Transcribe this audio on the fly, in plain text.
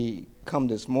We come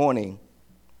this morning,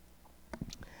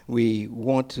 we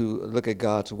want to look at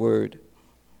God's Word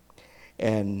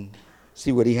and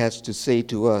see what He has to say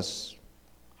to us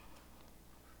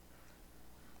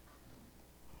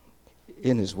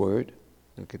in His Word.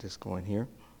 Look at this going here.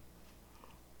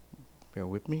 Bear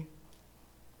with me.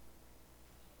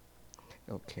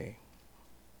 Okay.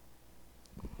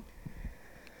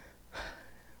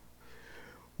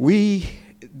 We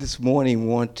this morning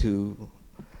want to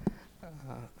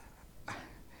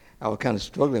I was kind of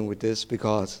struggling with this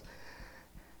because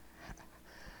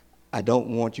I don't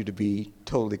want you to be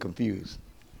totally confused.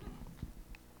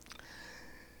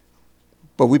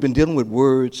 But we've been dealing with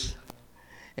words,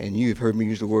 and you've heard me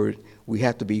use the word, we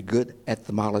have to be good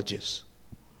etymologists.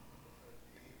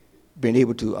 Being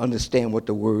able to understand what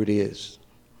the word is.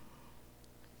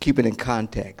 Keep it in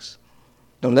context.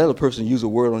 Don't let a person use a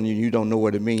word on you and you don't know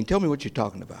what it means. Tell me what you're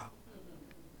talking about.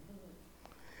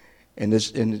 And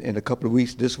this, in a couple of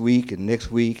weeks, this week and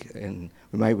next week, and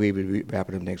we might be able to wrap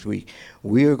it up next week,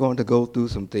 we are going to go through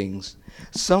some things.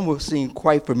 Some will seem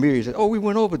quite familiar. Say, oh, we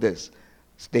went over this.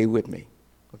 Stay with me,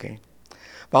 okay?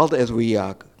 Father, as we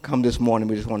come this morning,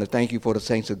 we just want to thank you for the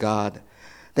saints of God.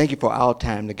 Thank you for our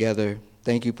time together.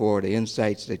 Thank you for the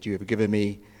insights that you have given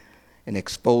me and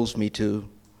exposed me to.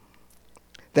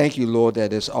 Thank you, Lord,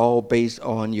 that it's all based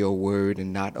on your word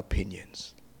and not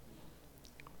opinions.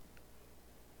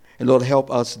 And Lord, help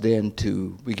us then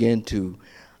to begin to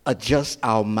adjust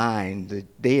our mind. The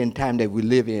day and time that we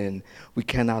live in, we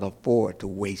cannot afford to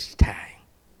waste time.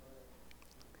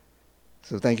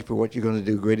 So thank you for what you're going to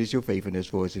do. Great is your faithfulness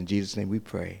for us. In Jesus' name we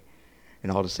pray.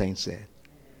 And all the saints said,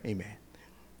 amen.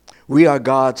 We are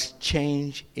God's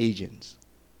change agents.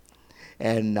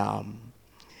 And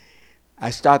I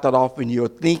started off in your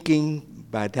thinking.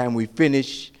 By the time we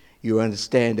finish, you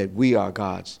understand that we are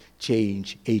God's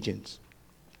change agents.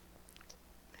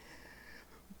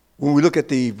 When we look at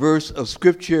the verse of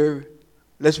Scripture,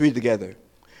 let's read together.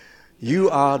 You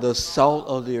are the salt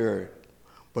of the earth,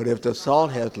 but if the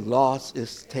salt has lost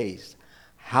its taste,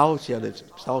 how shall its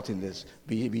saltiness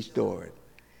be restored?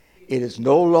 It is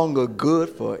no longer good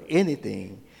for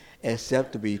anything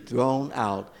except to be thrown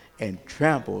out and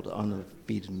trampled under the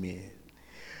feet of men.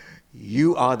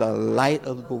 You are the light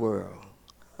of the world.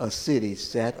 A city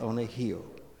set on a hill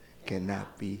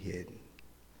cannot be hidden.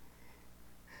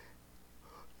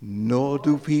 Nor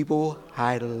do people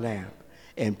hide a lamp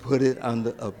and put it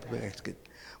under a basket,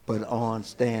 but on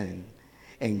standing,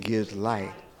 and gives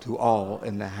light to all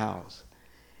in the house.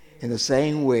 In the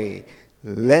same way,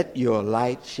 let your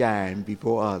light shine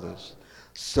before others,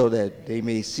 so that they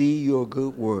may see your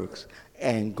good works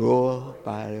and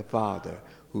glorify the Father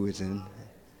who is in.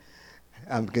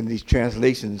 I'm getting these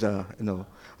translations,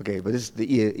 okay, but this is the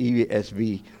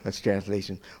ESV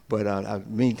translation. But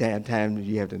meantime,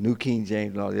 you have the New King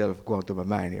James and all the other going through my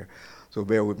mind here. So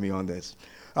bear with me on this.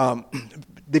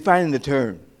 Defining the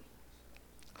term.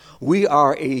 We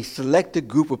are a selected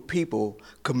group of people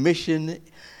commissioned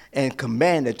and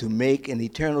commanded to make an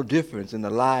eternal difference in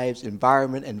the lives,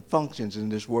 environment, and functions in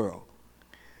this world.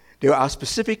 There are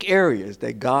specific areas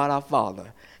that God our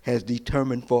Father has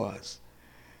determined for us.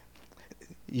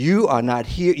 You are not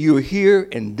here. You are here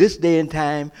in this day and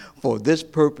time for this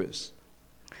purpose.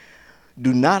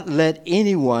 Do not let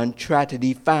anyone try to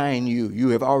define you. You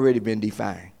have already been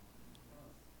defined.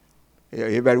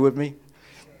 Everybody with me?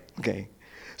 Okay.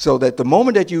 So that the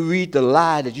moment that you read the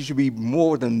lie that you should be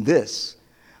more than this,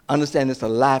 understand it's a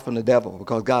lie from the devil,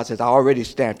 because God says, I already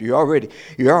stamped you.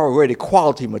 You're already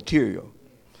quality material.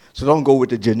 So don't go with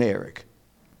the generic.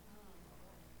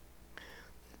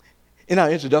 In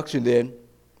our introduction then,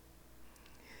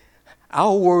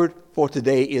 our word for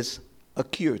today is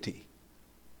acuity.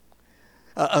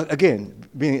 Again,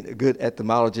 being a good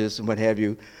etymologist and what have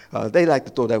you, they like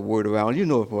to throw that word around. You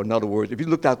know it for another word. If you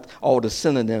looked at all the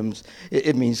synonyms,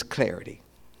 it means clarity.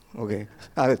 Okay,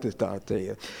 I have to start tell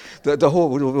you. The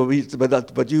whole,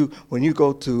 but you when you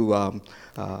go to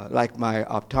like my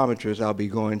optometrist, I'll be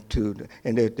going to,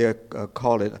 and they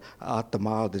call it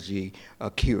ophthalmology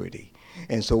acuity.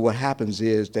 And so what happens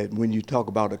is that when you talk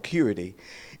about acuity,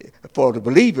 for the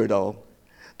believer though,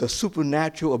 the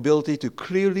supernatural ability to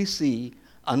clearly see,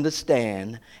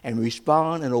 understand, and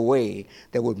respond in a way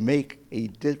that would make a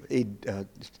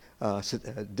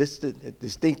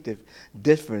distinctive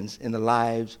difference in the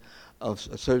lives of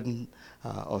a certain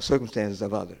or circumstances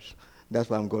of others. That's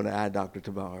why I'm going to eye doctor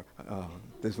tomorrow,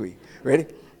 this week. Ready?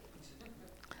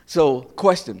 So,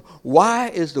 question: why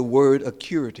is the word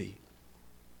acuity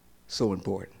so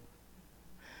important?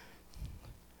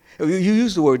 You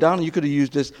use the word, Donna, you could have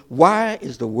used this. Why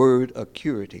is the word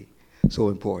acuity so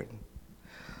important?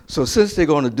 So since they're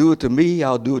going to do it to me,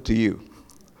 I'll do it to you.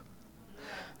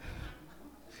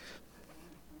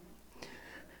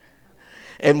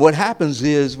 And what happens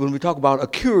is when we talk about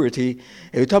acuity,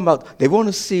 and we're talking about, they want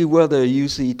to see whether you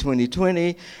see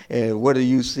 2020, whether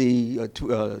you see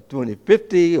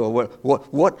 2050, or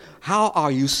how are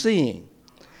you seeing?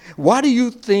 Why do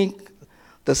you think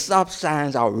the stop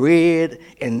signs are red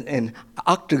and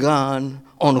octagon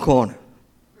on the corner?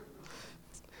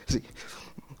 See,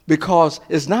 because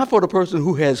it's not for the person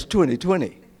who has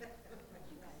 2020.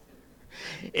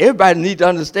 Everybody needs to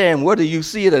understand whether you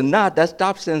see it or not, that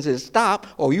stop sign says stop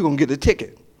or you're going to get a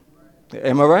ticket.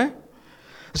 Am I right?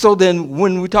 So then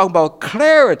when we talk about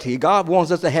clarity, God wants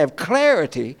us to have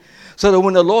clarity so that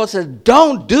when the Lord says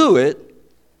don't do it,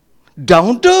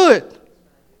 don't do it.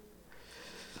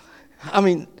 I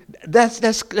mean, that's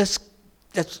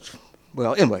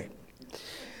well, anyway.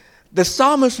 The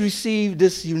psalmist received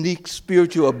this unique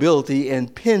spiritual ability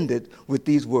and penned it with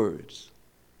these words.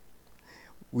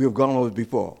 We have gone over it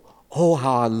before. Oh,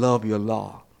 how I love your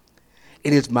law.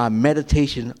 It is my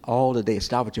meditation all the day.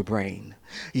 Stop with your brain.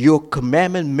 Your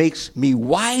commandment makes me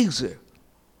wiser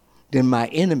than my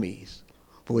enemies,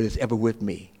 for it is ever with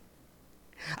me.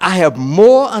 I have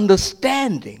more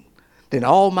understanding than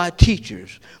all my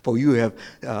teachers, for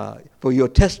your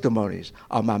testimonies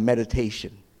are my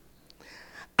meditation.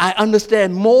 I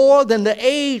understand more than the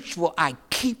age, for I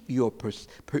keep your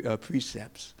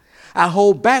precepts. I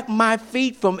hold back my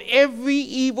feet from every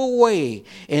evil way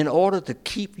in order to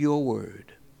keep your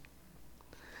word.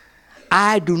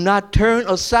 I do not turn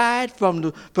aside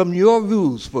from your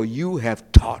rules, for you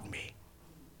have taught me.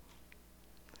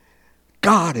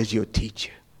 God is your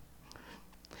teacher.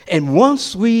 And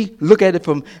once we look at it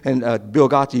from, and Bill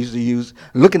Gates used to use,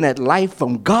 looking at life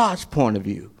from God's point of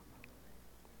view,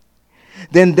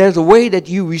 then there's a way that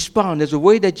you respond. There's a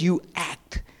way that you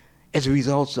act as a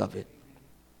result of it.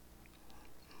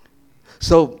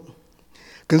 So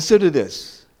consider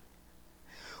this.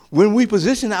 When we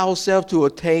position ourselves to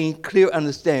attain clear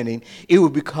understanding, it will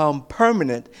become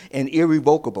permanent and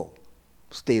irrevocable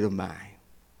state of mind.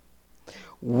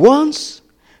 Once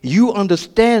you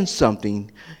understand something,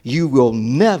 you will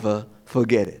never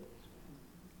forget it.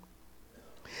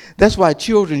 That's why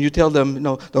children, you tell them,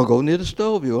 don't go near the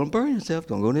stove, you're going to burn yourself.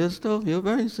 Don't go near the stove, you'll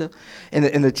burn yourself.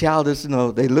 And the child is,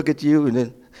 they look at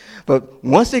you, but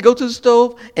once they go to the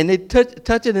stove and they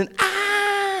touch it and,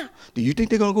 do you think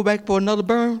they're going to go back for another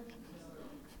burn?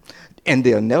 And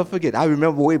they'll never forget. I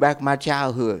remember way back in my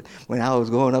childhood when I was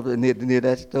going up near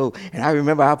that stove, and I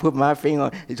remember I put my finger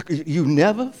on it. You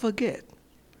never forget.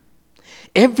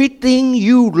 Everything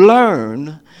you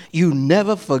learn, you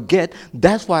never forget.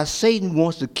 That's why Satan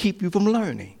wants to keep you from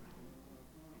learning.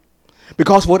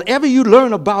 Because whatever you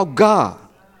learn about God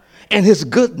and his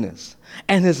goodness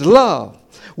and his love,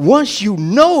 once you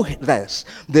know this,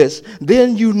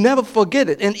 then you never forget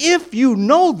it. And if you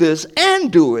know this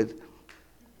and do it,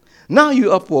 now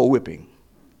you're up for a whipping.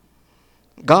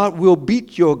 God will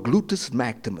beat your gluteus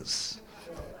maximus,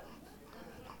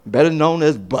 better known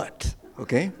as butt,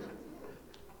 okay?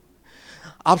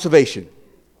 Observation.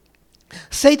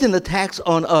 Satan attacks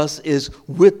on us is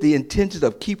with the intention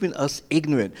of keeping us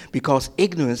ignorant, because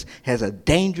ignorance has a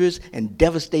dangerous and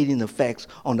devastating effects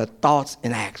on the thoughts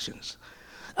and actions.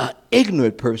 An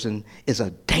ignorant person is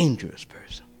a dangerous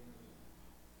person.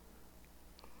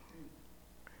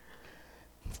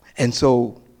 And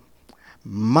so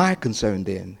my concern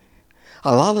then,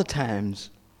 a lot of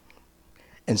times,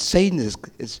 and Satan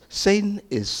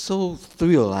is so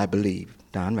thrilled, I believe,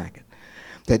 Don Raickett,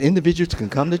 that individuals can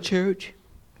come to church,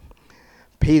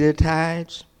 pay their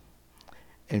tithes,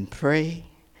 and pray,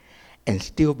 and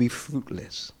still be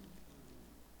fruitless.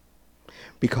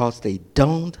 Because they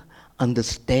don't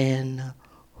understand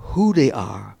who they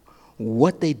are,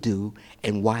 what they do,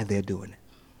 and why they're doing it.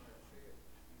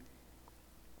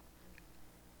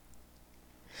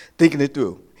 Thinking it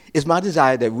through. It's my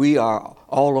desire that we are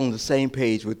all on the same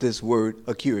page with this word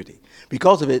acuity.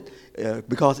 Because of it,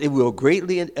 because it will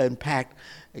greatly impact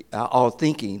our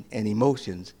thinking and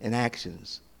emotions and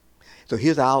actions. So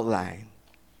here's the outline.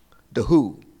 The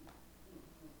who,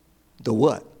 the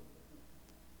what,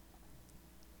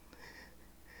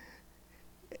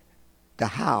 the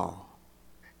how,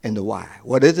 and the why.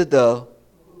 What is it? The,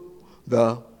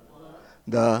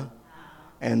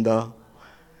 and the.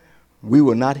 We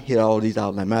will not hit all these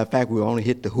outlines. Matter of fact, we'll only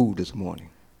hit the who this morning.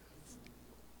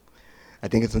 I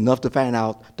think it's enough to find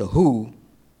out the who,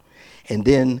 and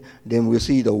then we'll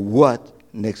see the what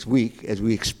next week as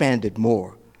we expand it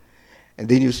more. And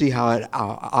then you'll see how it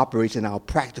operates in our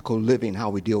practical living,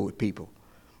 how we deal with people.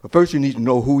 But first you need to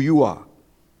know who you are.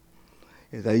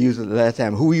 As I used it the last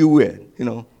time, who you with,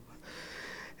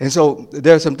 And so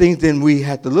there are some things then we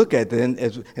have to look at then,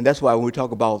 and that's why when we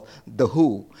talk about the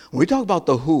who, when we talk about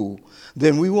the who,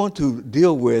 then we want to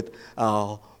deal with,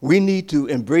 we need to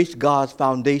embrace God's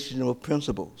foundational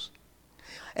principles.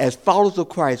 As followers of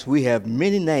Christ, we have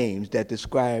many names that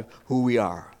describe who we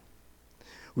are.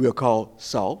 We are called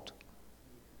salt.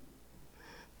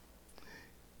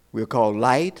 We are called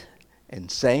light and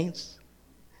saints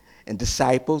and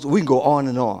disciples. We can go on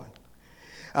and on.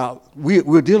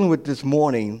 We're dealing with this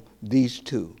morning these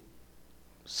two,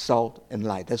 salt and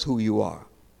light. That's who you are.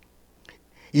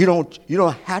 You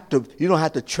don't have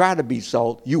to try to be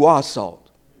salt. You are salt.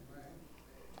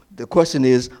 The question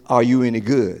is, are you any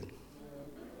good?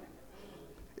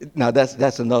 Now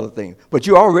that's another thing. But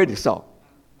you're already salt.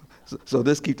 So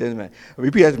let's keep that in mind.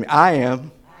 Repeat after me. I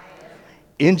am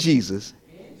in Jesus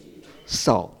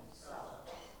salt.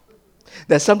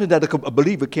 That's something that an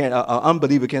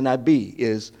unbeliever cannot be,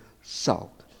 is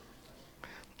salt.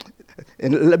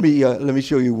 And let me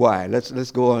show you why.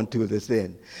 Let's go on to this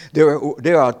then.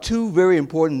 There are two very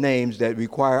important names that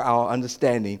require our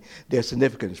understanding their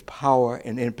significance, power,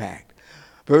 and impact.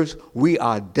 First, we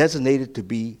are designated to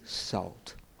be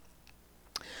salt.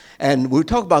 And we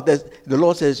talk about that. The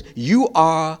Lord says, you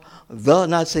are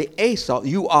not say a salt,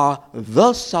 you are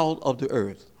the salt of the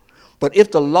earth. But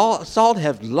if the salt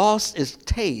have lost its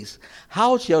taste,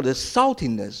 how shall the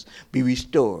saltiness be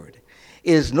restored?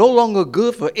 It is no longer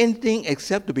good for anything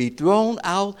except to be thrown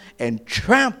out and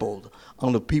trampled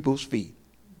on the people's feet.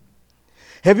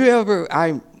 Have you ever,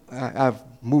 I've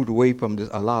moved away from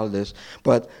a lot of this,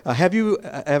 but have you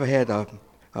ever had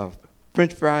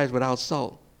French fries without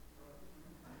salt?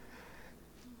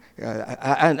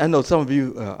 I know some of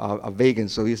you are vegans,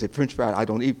 so you say French fries. I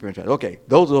don't eat French fries. Okay,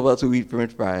 those of us who eat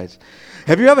French fries.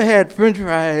 Have you ever had French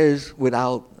fries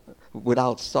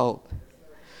without salt?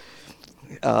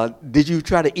 Did you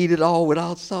try to eat it all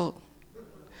without salt?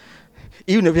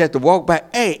 Even if you had to walk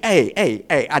back, hey,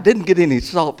 I didn't get any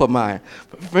salt for my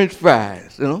French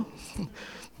fries,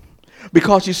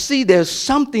 Because you see, there's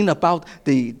something about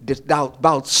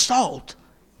about salt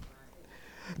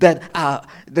that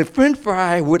the French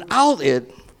fry, without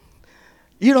it,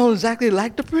 you don't exactly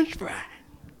like the French fry.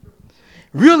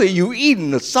 Really, you eating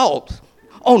the salt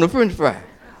on the French fry.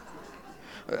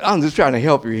 I'm just trying to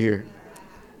help you here.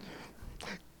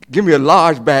 Give me a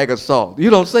large bag of salt. You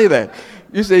don't say that.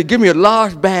 You say, give me a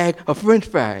large bag of French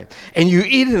fries. And you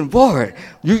eat it, and boy,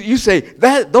 you say,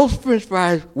 those French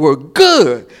fries were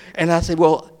good. And I say,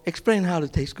 well, explain how they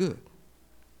taste good.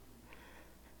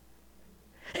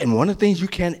 And one of the things you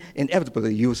can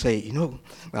inevitably, you'll say,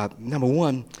 number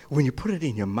one, when you put it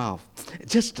in your mouth,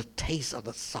 just the taste of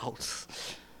the salt.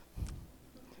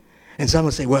 And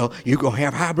someone say, well, you're going to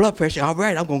have high blood pressure. All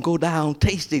right, I'm going to go down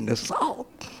tasting the salt.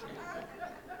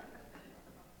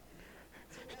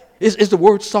 Is the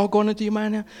word salt going into your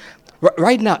mind now?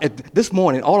 Right now, this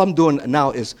morning, all I'm doing now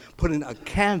is putting a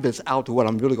canvas out to what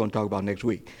I'm really going to talk about next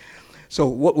week. So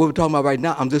what we're talking about right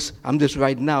now, I'm just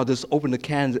right now just open the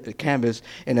canvas,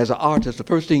 and as an artist, the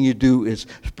first thing you do is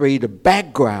spray the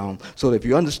background. So that if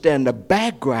you understand the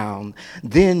background,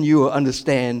 then you will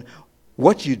understand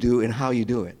what you do and how you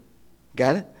do it.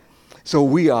 Got it? So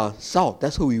we are salt.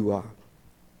 That's who you are.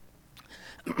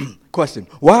 Question: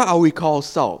 why are we called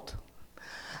salt?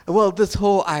 Well, this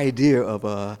whole idea of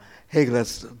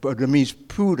that means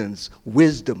prudence,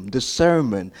 wisdom,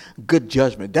 discernment, good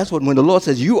judgment. That's what, when the Lord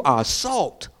says you are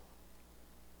salt,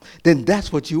 then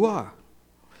that's what you are.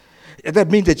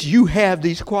 That means that you have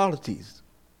these qualities.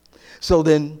 So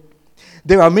then,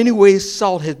 there are many ways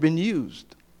salt has been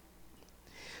used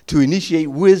to initiate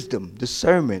wisdom,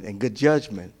 discernment, and good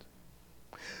judgment,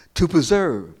 to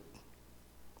preserve,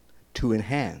 to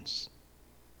enhance,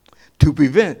 to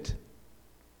prevent,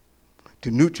 to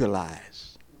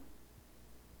neutralize,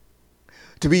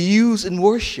 to be used in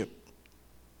worship,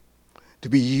 to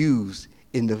be used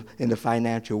in the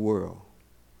financial world,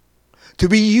 to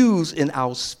be used in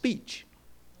our speech.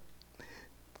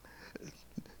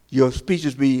 Your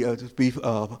speeches be with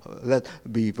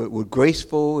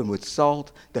graceful and with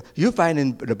salt. You'll find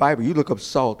in the Bible, you look up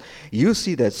salt, you'll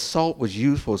see that salt was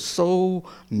used for so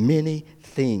many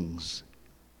things.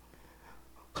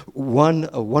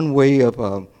 One way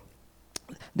of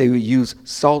they would use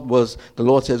salt was, the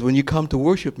Lord says, when you come to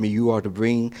worship me, you are to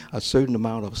bring a certain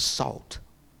amount of salt.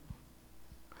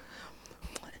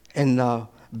 And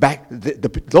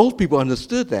those people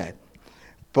understood that.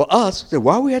 For us,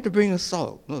 why we have to bring a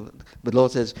salt? But the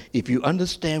Lord says, if you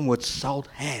understand what salt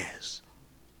has,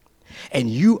 and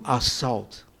you are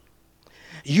salt,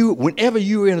 whenever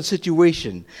you're in a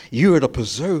situation, you're the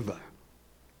preserver.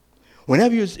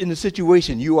 Whenever you're in a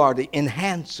situation, you are the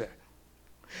enhancer.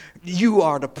 You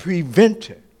are the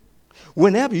preventer.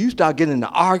 Whenever you start getting in an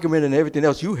argument and everything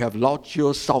else, you have lost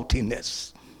your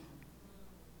saltiness.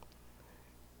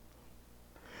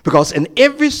 Because in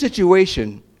every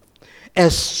situation,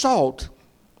 as salt,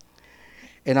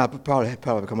 and I'll probably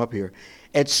come up here,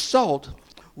 as salt,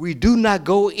 we do not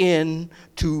go in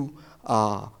to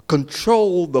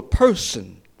control the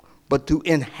person, but to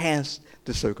enhance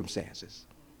the circumstances.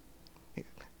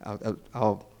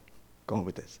 I'll go on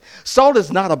with this. Salt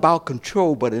is not about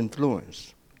control, but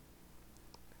influence.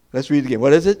 Let's read it again.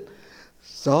 What is it?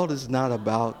 Salt is not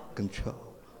about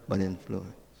control, but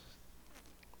influence.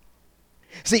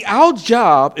 See, our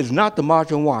job is not to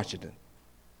march on Washington.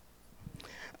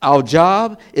 Our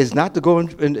job is not to go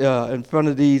in front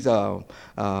of these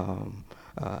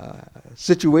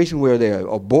situations where they're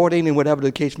aborting and whatever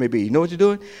the case may be. You know what you're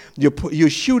doing? You're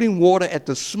shooting water at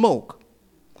the smoke.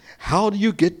 How do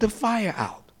you get the fire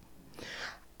out?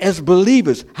 As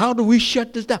believers, how do we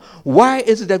shut this down? Why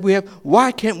is it that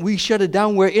why can't we shut it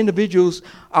down where individuals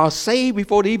are saved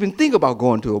before they even think about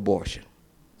going to abortion?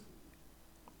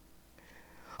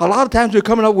 A lot of times we're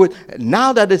coming up with,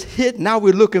 now that it's hit, now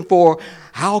we're looking for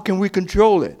how can we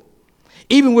control it?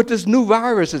 Even with this new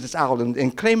virus that's out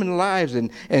and claiming lives,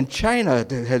 and China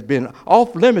has been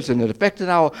off limits and it affected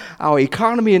our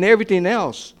economy and everything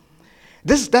else.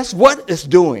 That's what it's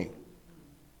doing.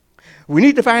 We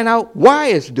need to find out why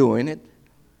it's doing it.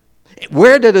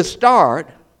 Where did it start?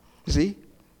 You see?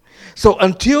 So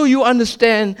until you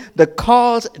understand the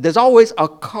cause, there's always a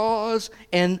cause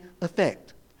and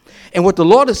effect. And what the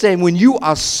Lord is saying, when you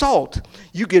are salt,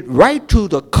 you get right to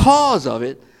the cause of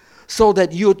it so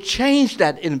that you'll change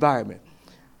that environment.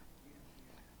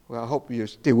 Well, I hope you're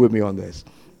still with me on this.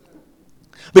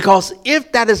 Because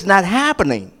if that is not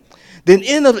happening, then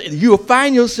you'll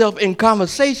find yourself in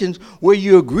conversations where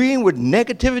you're agreeing with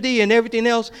negativity and everything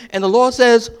else, and the Lord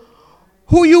says,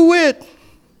 who you with?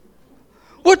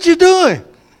 What you doing?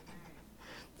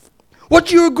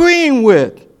 What you agreeing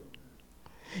with?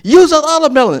 Use that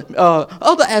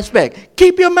other aspect.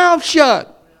 Keep your mouth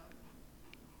shut.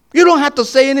 You don't have to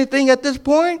say anything at this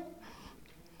point.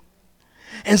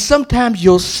 And sometimes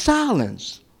your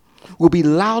silence will be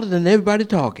louder than everybody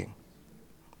talking.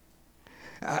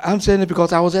 I'm saying it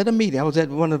because I was at a meeting. I was at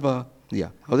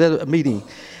a meeting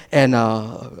and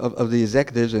of the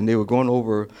executives, and they were going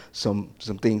over some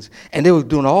things, and they were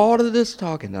doing all of this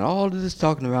talking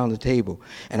around the table,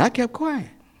 and I kept quiet.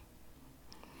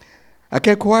 I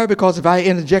kept quiet because if I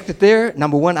interjected there,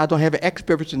 number one, I don't have an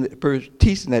expertise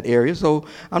in that area, so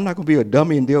I'm not going to be a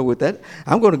dummy and deal with that.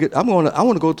 I want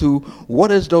to go to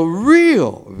what is the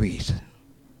real reason.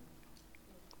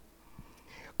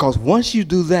 Because once you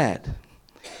do that,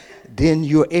 then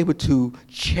you're able to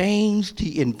change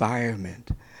the environment.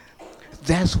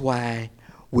 That's why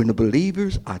when the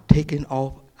believers are taken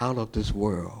out of this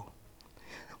world,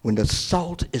 when the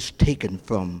salt is taken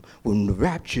from, when the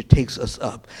rapture takes us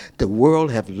up, the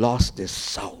world have lost its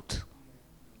salt.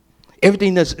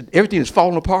 Everything is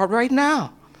falling apart right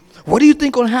now. What do you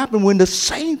think will happen when the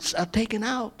saints are taken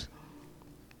out?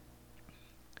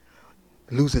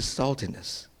 Lose its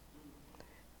saltiness.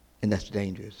 And that's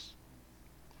dangerous.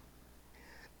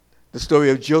 The story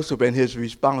of Joseph and his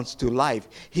response to life.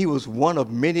 He was one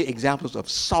of many examples of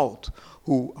salt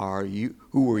who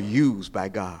were used by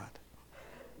God.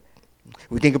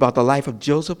 We think about the life of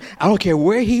Joseph. I don't care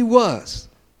where he was.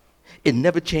 It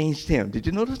never changed him. Did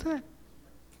you notice that?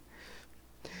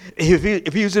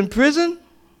 If he was in prison,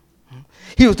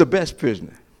 he was the best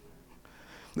prisoner.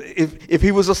 If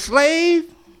he was a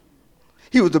slave,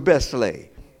 he was the best slave.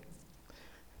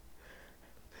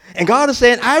 And God is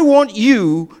saying, I want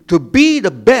you to be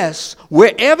the best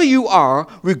wherever you are,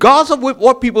 regardless of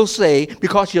what people say,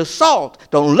 because you're salt.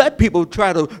 Don't let people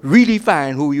try to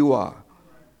redefine who you are.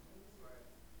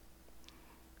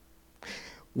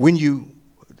 When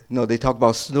they talk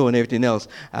about snow and everything else,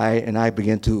 I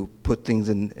began to put things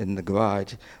in the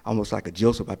garage, almost like a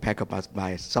Joseph. I pack up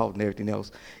my salt and everything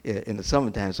else in the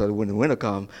summertime, so that when the winter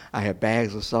comes, I have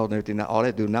bags of salt and everything. All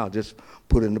I do now is just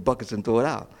put it in the buckets and throw it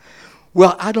out.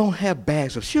 Well, I don't have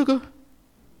bags of sugar.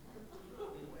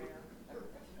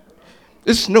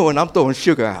 It's snowing, I'm throwing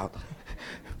sugar out.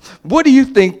 What do you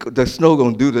think the snow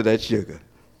going to do to that sugar?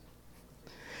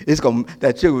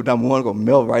 That sugar, number one, going to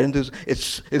melt right into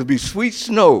it'll be sweet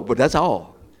snow, but that's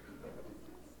all.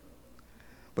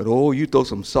 But you throw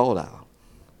some salt out.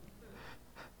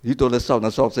 You throw that salt, and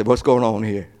the salt say, what's going on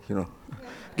here?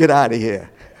 Get out of here.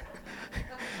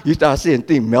 You start seeing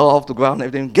things melt off the ground and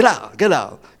everything. Get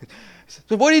out.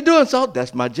 So what are you doing, salt?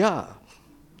 That's my job.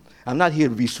 I'm not here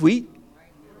to be sweet.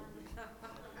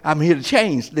 I'm here to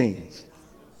change things.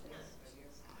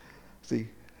 See,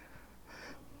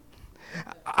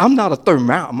 I'm not a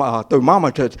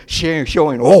thermometer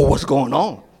showing, oh, what's going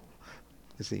on.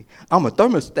 You see, I'm a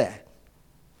thermostat.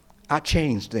 I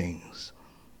change things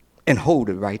and hold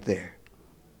it right there.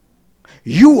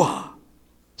 You are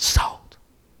salt.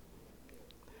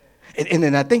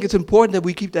 And I think it's important that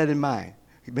we keep that in mind.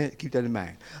 Keep that in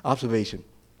mind. Observation.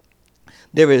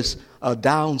 There is a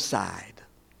downside.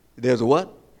 There's a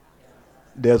what?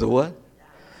 There's a what?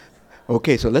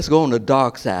 Okay, so let's go on the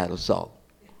dark side of salt.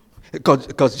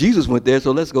 Because Jesus went there,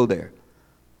 so let's go there.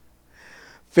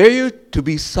 Failure to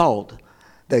be salt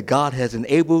that God has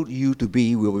enabled you to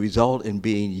be will result in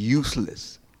being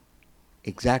useless,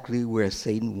 exactly where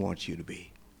Satan wants you to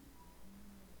be.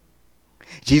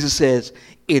 Jesus says,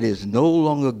 it is no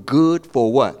longer good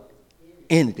for what?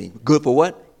 Anything. Good for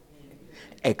what?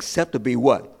 Except to be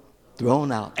what?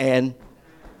 Thrown out. And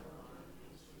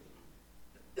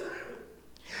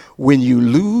when you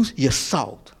lose your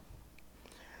salt,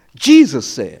 Jesus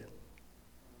said,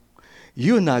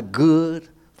 you're not good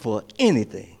for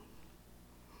anything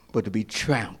but to be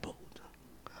trampled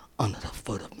under the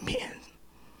foot of men.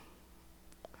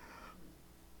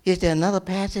 Is there another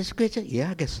passage scripture?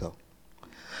 Yeah, I guess so.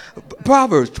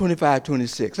 Proverbs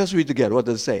 25:26. Let's read together. What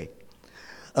does it say?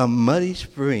 A muddy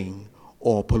spring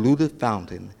or polluted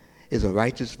fountain is a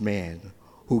righteous man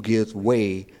who gives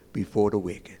way before the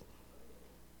wicked.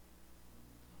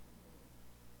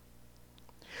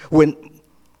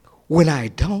 When I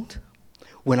don't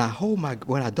hold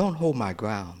my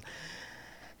ground,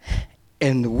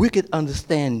 and the wicked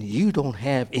understand you don't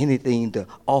have anything to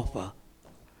offer,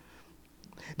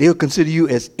 they'll consider you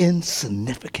as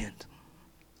insignificant.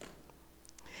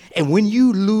 And when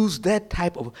you lose that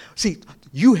type of,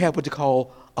 you have what you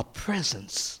call a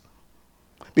presence.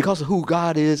 Because of who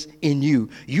God is in you,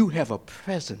 you have a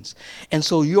presence. And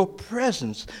so your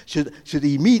presence should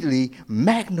immediately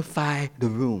magnify the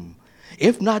room.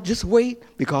 If not, just wait,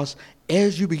 because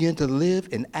as you begin to live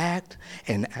and act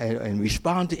and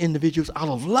respond to individuals out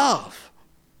of love,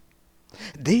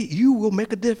 you will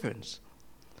make a difference.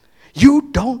 You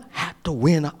don't have to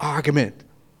win an argument.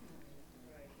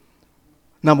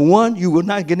 Number one, you will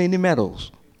not get any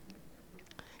medals.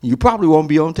 You probably won't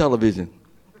be on television.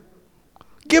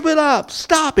 Give it up.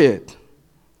 Stop it.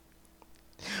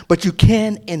 But you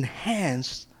can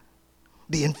enhance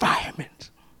the environment.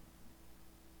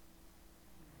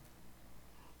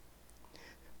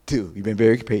 2, you've been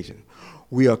very patient.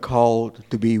 We are called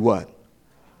to be what?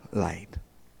 Light.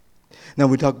 Now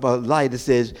we talk about light. It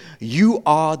says, you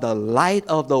are the light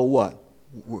of the what?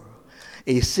 World.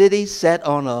 A city set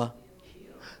on a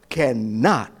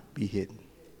cannot be hidden.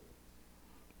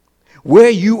 Where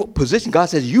you position, God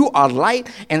says, you are light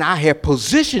and I have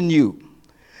positioned you.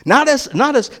 Not as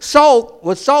salt.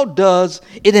 What salt does,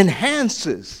 it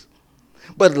enhances.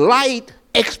 But light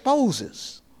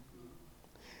exposes.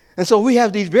 And so we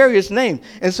have these various names.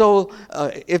 And so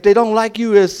if they don't like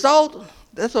you as salt,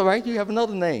 that's all right. You have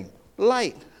another name,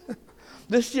 light.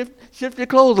 Just shift your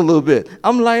clothes a little bit.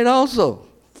 I'm light also.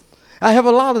 I have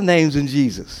a lot of names in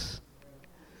Jesus.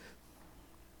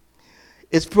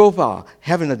 Its profile,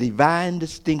 having a divine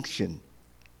distinction.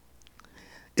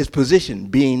 Its position,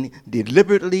 being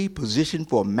deliberately positioned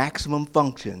for maximum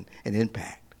function and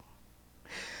impact.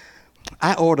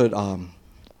 I ordered a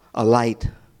light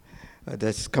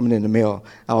that's coming in the mail.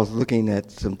 I was looking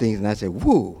at some things and I said,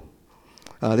 whoa.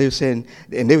 They were saying,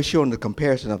 and they were showing the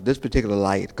comparison of this particular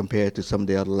light compared to some of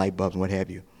the other light bulbs and what have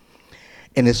you.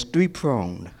 And it's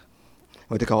 3-pronged,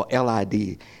 what they call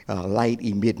LID, light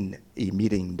emitting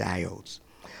diodes.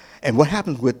 And what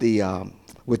happens with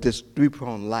this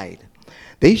 3-pronged light?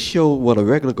 They show what a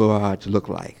regular garage look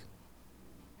like.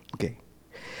 Okay.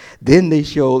 Then they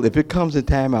show, if it comes in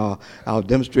time, I'll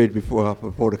demonstrate it before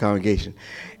the congregation.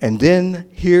 And then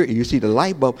here you see the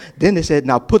light bulb. Then they said,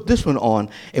 now put this one on.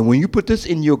 And when you put this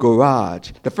in your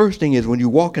garage, the first thing is when you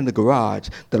walk in the garage,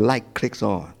 the light clicks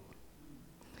on.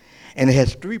 And it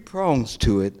has 3 prongs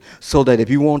to it, so that if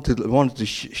you wanted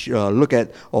to look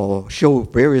at or show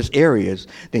various areas,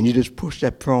 then you just push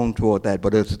that prong toward that,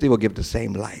 but it'll still give the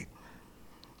same light.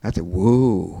 I said,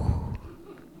 whoa.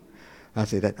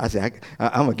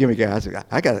 I'm a gimmick guy. I said,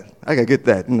 I gotta get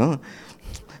that, you know.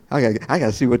 I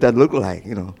gotta see what that looked like,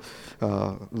 you know.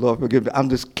 Lord forgive me. I'm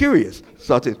just curious.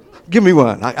 So I said, give me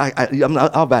one.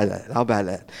 I'll buy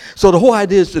that. So the whole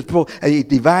idea is a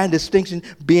divine distinction,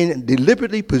 being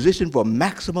deliberately positioned for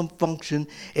maximum function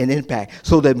and impact.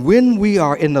 So that when we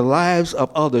are in the lives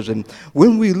of others and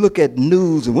when we look at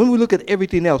news and when we look at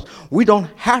everything else, we don't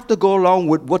have to go along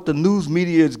with what the news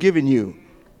media is giving you.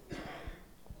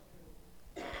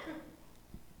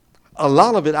 a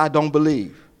lot of it I don't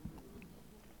believe.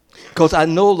 Because I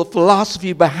know the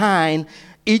philosophy behind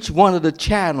each one of the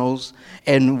channels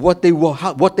and what they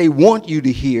want you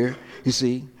to hear, you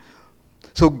see.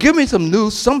 So give me some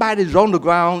news. Somebody's on the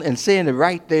ground and saying it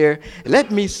right there.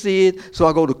 Let me see it. So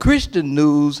I go to Christian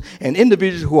news and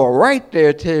individuals who are right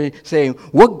there saying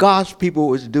what God's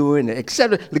people is doing,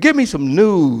 etc. Give me some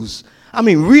news. I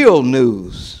mean, real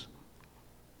news.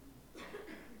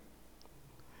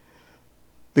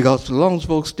 Because as long as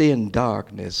folks stay in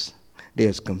darkness,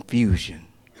 there's confusion.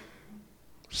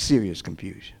 Serious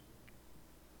confusion.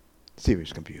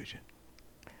 Serious confusion.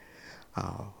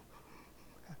 I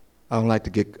don't like to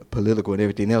get political and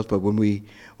everything else, but when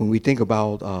we think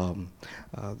about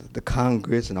the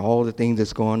Congress and all the things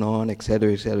that's going on, et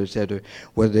cetera, et cetera, et cetera,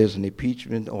 whether there's an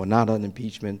impeachment or not an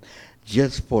impeachment,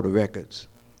 just for the records,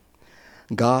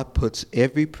 God puts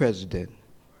every president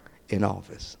in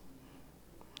office.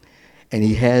 And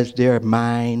he has their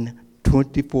mind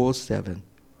 24/7,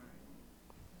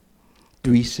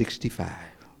 365.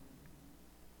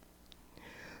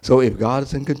 So if God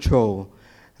is in control,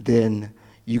 then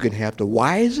you can have the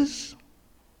wisest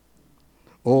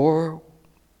or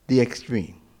the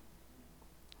extreme.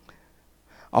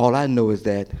 All I know is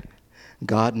that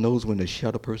God knows when to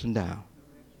shut a person down.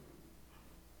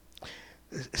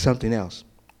 Something else.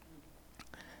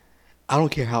 I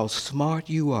don't care how smart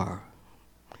you are.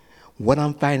 What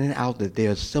I'm finding out that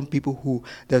there's some people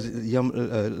there's a young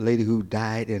lady who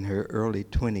died in her early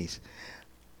 20s,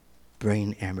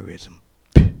 brain aneurysm.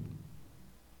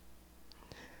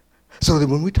 So that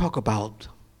when we talk about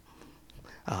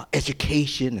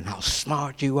education and how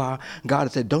smart you are, God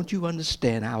has said, don't you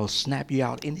understand? I will snap you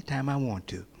out anytime I want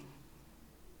to.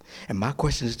 And my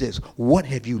question is this: what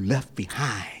have you left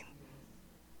behind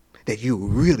that you'll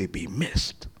really be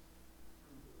missed?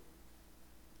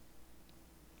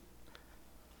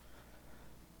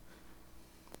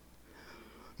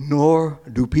 Nor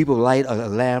do people light a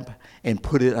lamp and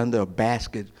put it under a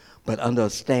basket, but under a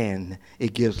stand.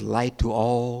 It gives light to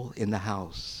all in the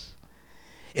house.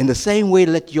 In the same way,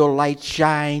 let your light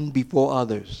shine before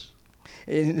others.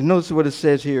 And notice what it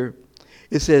says here.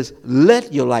 It says,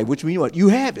 let your light, which means what? You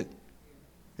have it.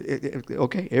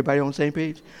 Okay, everybody on the same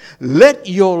page? Let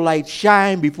your light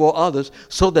shine before others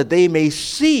so that they may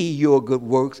see your good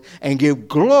works and give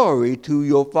glory to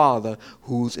your Father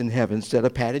who's in heaven, instead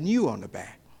of patting you on the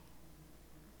back.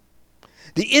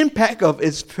 The impact of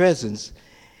its presence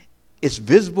is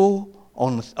visible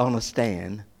on a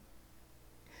stand.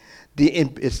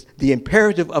 The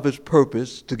imperative of its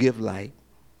purpose to give light.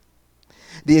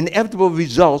 The inevitable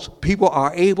results people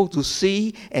are able to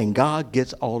see, and God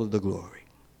gets all of the glory.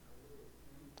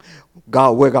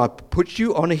 God, where God puts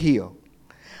you on a hill,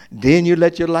 then you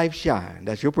let your light shine.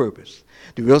 That's your purpose.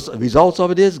 The results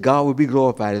of it is God will be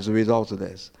glorified as a result of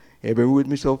this. Everybody with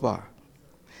me so far?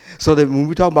 So that when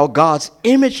we talk about God's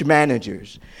image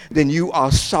managers, then you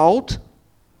are salt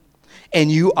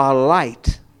and you are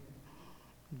light.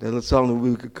 The little song that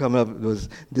we could come up with was,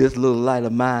 this little light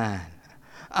of mine,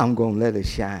 I'm going to let it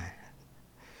shine.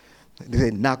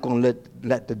 They're not going to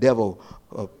let the devil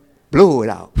blow it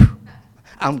out.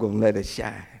 I'm going to let it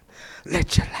shine.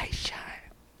 Let your light shine.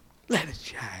 Let it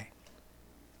shine.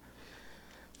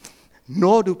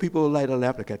 Nor do people light a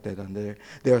lamp. Look at that under there.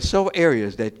 There are several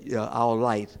areas that our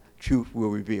light, truth will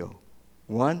reveal.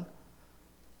 One,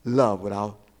 love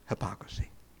without hypocrisy.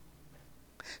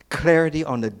 Clarity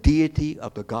on the deity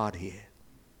of the Godhead.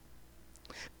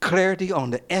 Clarity on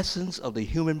the essence of the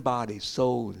human body,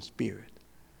 soul, and spirit.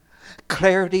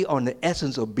 Clarity on the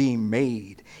essence of being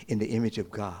made in the image of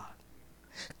God.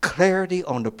 Clarity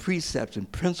on the precepts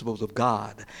and principles of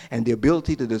God and the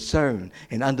ability to discern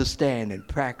and understand and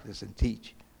practice and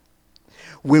teach.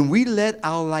 When we let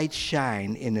our light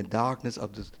shine in the darkness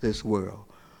of this world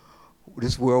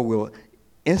will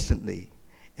instantly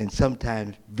and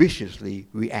sometimes viciously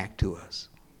react to us.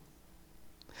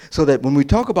 So that when we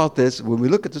talk about this, when we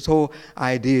look at this whole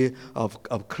idea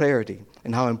of clarity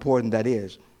and how important that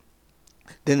is,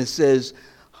 then it says,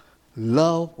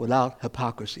 love without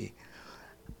hypocrisy.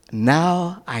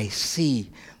 Now I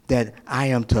see that I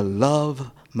am to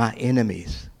love my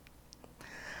enemies.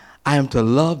 I am to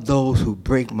love those who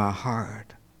break my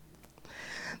heart.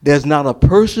 There's not a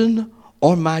person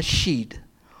on my sheet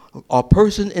or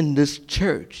person in this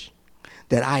church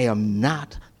that I am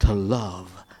not to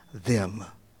love them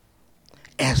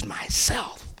as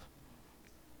myself.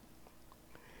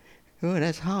 Oh,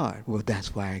 that's hard. Well,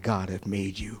 that's why God has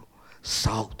made you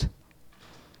salt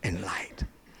and light.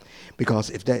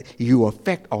 Because if that, you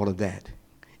affect all of that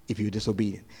if you're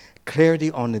disobedient.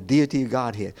 Clarity on the deity of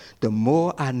Godhead. The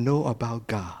more I know about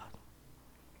God,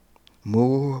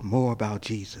 more about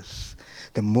Jesus,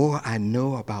 the more I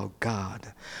know about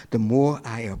God, the more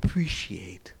I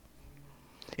appreciate.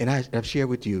 And I've shared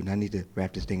with you, and I need to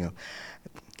wrap this thing up.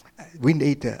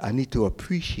 I need to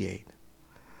appreciate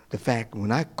the fact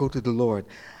when I go to the Lord,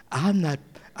 I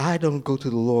don't go to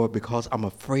the Lord because I'm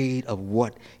afraid of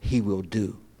what he will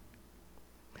do.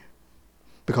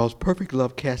 Because perfect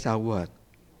love casts out what?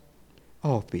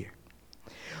 All fear.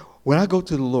 When I go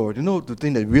to the Lord, you know the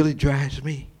thing that really drives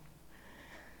me?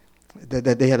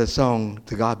 That they had a song,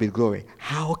 To God Be the Glory.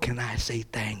 How can I say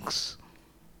thanks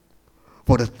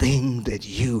for the thing that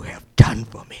you have done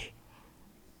for me?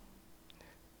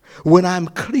 When I'm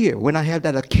clear, when I have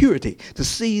that acuity to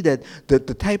see that the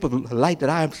type of light that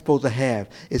I'm supposed to have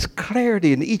is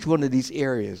clarity in each one of these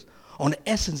areas on the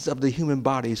essence of the human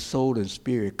body, soul, and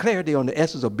spirit, clarity on the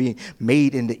essence of being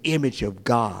made in the image of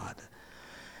God.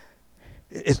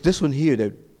 It's this one here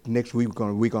that next week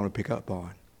we're going to pick up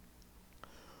on.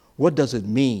 What does it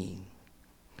mean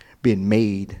being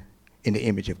made in the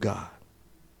image of God?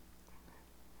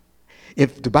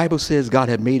 If the Bible says God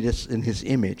had made us in his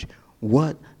image,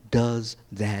 what does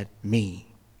that mean?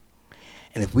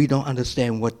 And if we don't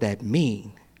understand what that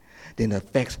means, then it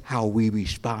affects how we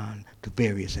respond to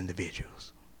various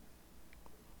individuals.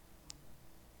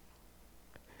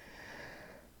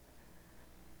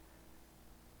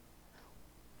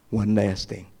 One last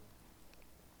thing.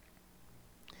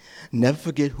 Never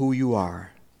forget who you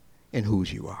are and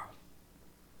whose you are.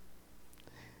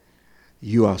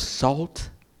 You are salt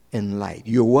and light.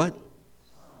 You're what?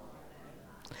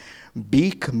 Be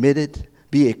a committed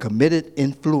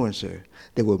influencer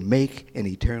that will make an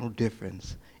eternal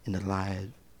difference in the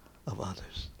lives of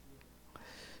others.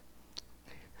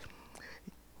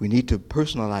 We need to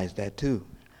personalize that too.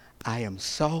 I am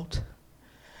salt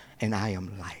and I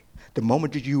am light. The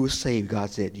moment that you were saved, God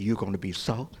said, you're going to be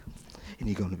salt and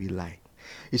you're going to be light.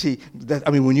 You see,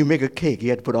 when you make a cake, you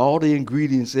have to put all the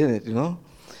ingredients in it, you know.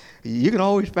 You can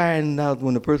always find out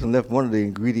when the person left one of the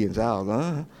ingredients out,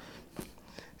 huh?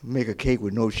 Make a cake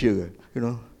with no sugar, you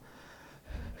know.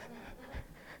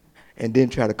 And then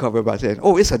try to cover it by saying,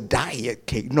 oh, it's a diet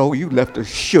cake. No, you left the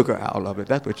sugar out of it.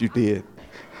 That's what you did.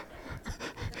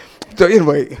 So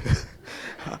anyway,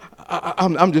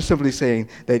 I'm just simply saying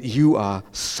that you are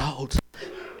salt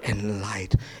and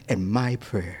light. And my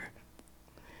prayer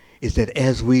is that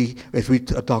as we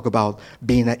talk about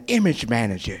being an image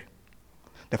manager,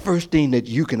 the first thing that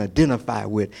you can identify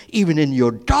with, even in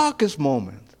your darkest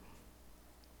moment,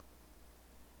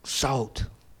 salt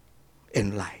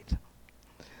and light.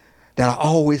 That I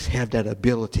always have that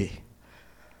ability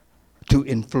to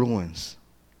influence,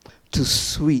 to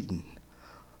sweeten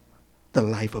the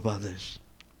life of others.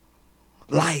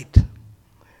 Light,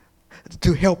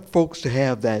 to help folks to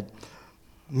have that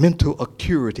mental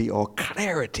acuity or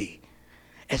clarity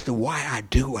as to why I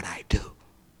do what I do.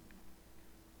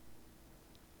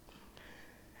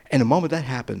 And the moment that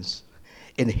happens,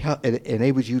 it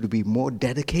enables you to be more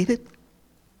dedicated,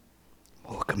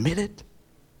 more committed,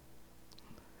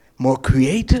 more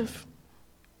creative.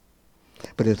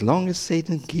 But as long as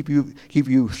Satan keep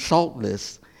you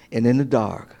saltless and in the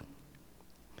dark,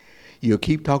 you'll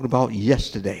keep talking about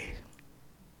yesterday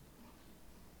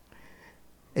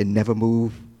and never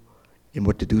move in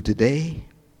what to do today,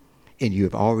 and you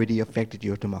have already affected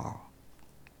your tomorrow.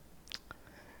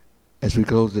 As we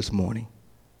close this morning,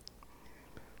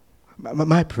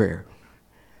 my prayer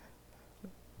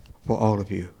for all of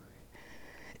you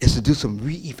is to do some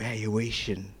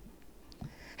reevaluation.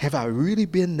 Have I really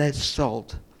been that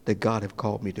salt that God have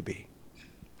called me to be?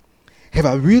 Have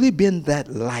I really been that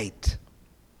light?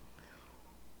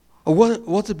 Or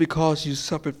was it because you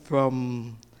suffered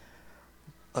from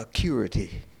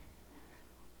acuity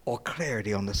or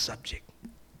clarity on the subject?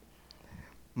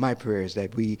 My prayer is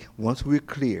that once we're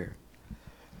clear,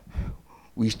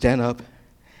 we stand up,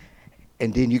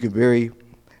 and then you can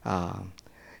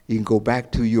go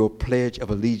back to your pledge of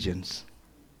allegiance,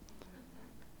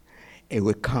 and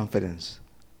with confidence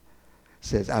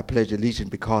says, I pledge allegiance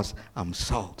because I'm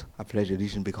salt. I pledge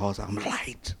allegiance because I'm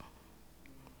light.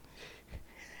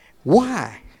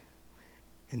 Why?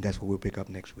 And that's what we'll pick up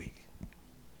next week.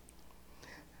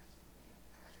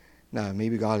 Now,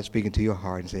 maybe God is speaking to your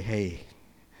heart and say, hey,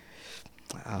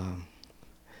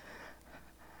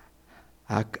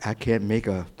 I can't make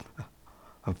a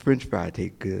French fry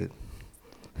taste good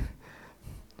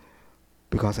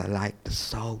because I like the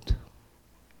salt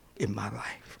in my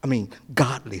life.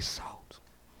 Godly salt.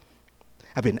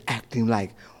 I've been acting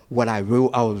like what I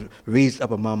was raised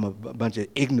up among a bunch of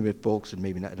ignorant folks, and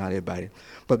maybe not everybody,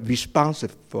 but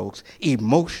responsive folks,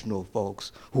 emotional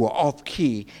folks who are off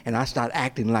key, and I start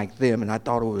acting like them, and I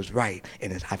thought it was right,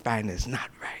 and I find it's not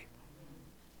right.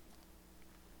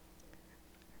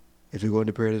 As we go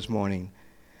into prayer this morning,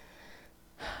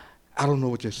 I don't know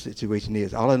what your situation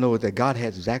is. All I know is that God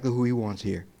has exactly who he wants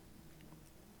here.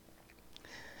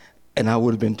 And I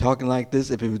would have been talking like this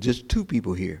if it was just two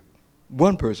people here,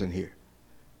 one person here.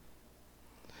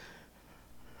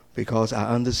 Because I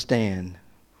understand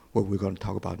what we're going to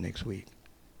talk about next week.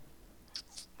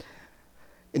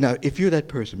 Now, if you're that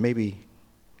person, maybe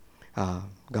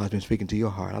God's been speaking to your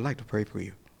heart, I'd like to pray for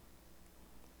you.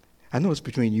 I know it's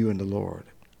between you and the Lord.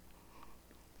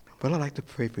 But I'd like to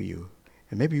pray for you.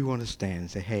 And maybe you want to stand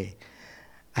and say, hey,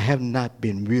 I have not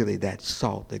been really that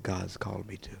salt that God's called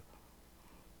me to.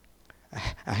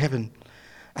 I haven't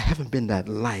been that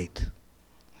light.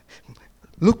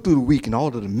 Look through the week and all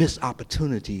of the missed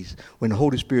opportunities when the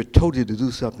Holy Spirit told you to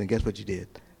do something. Guess what you did?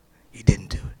 You didn't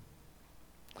do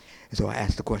it. And so I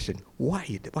asked the question, why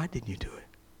didn't you do it?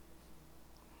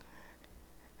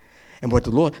 And what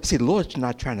the Lord's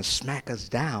not trying to smack us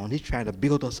down. He's trying to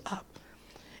build us up.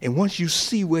 And once you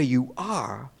see where you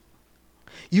are,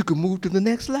 you can move to the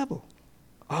next level.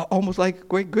 Almost like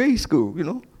grade school, you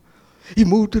know. You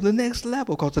move to the next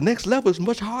level because the next level is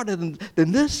much harder than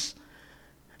this.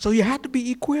 So you have to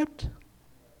be equipped.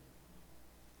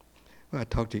 Well, I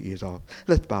talked your ears off.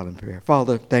 Let's bow in prayer.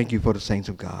 Father, thank you for the saints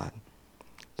of God.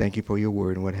 Thank you for your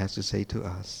word and what it has to say to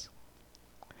us.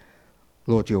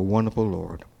 Lord, you're a wonderful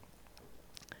Lord.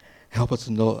 Help us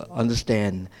to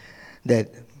understand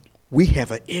that we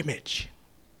have an image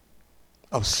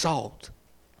of salt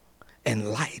and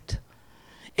light.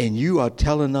 And you are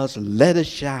telling us, let it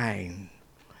shine.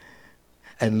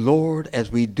 And Lord,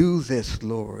 as we do this,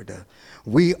 Lord,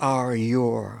 we are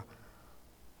your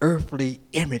earthly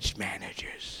image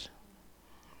managers.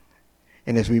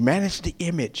 And as we manage the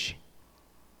image,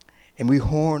 and we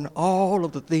horn all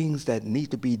of the things that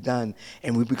need to be done,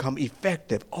 and we become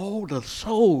effective, all the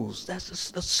souls,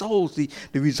 that's the souls, the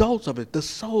results of it, the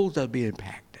souls that are being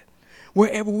impacted.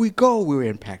 Wherever we go,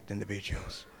 we're impacting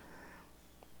individuals.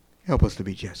 Help us to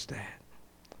be just that.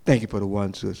 Thank you for the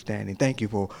ones who are standing. Thank you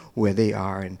for where they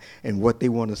are and what they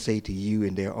want to say to you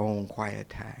in their own quiet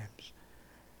times.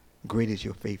 Great is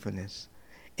your faithfulness.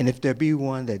 And if there be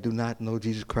one that do not know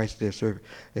Jesus Christ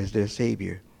as their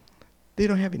Savior, they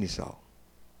don't have any salt.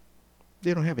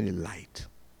 They don't have any light.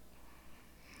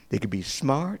 They can be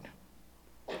smart.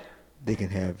 They can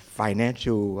have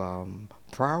financial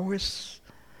prowess.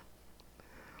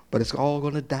 But it's all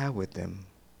going to die with them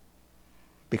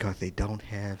because they don't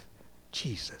have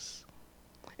Jesus.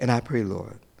 And I pray,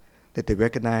 Lord, that they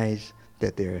recognize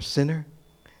that they're a sinner,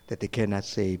 that they cannot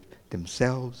save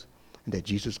themselves, and that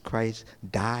Jesus Christ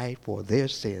died for their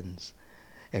sins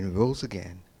and rose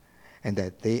again, and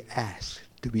that they ask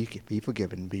to be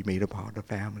forgiven, be made a part of the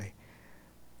family.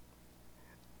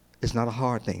 It's not a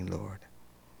hard thing, Lord.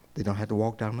 They don't have to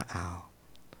walk down the aisle.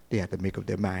 They have to make up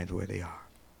their minds where they are.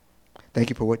 Thank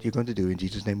you for what you're going to do. In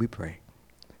Jesus' name we pray.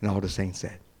 And all the saints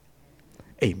said,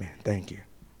 amen. Thank you.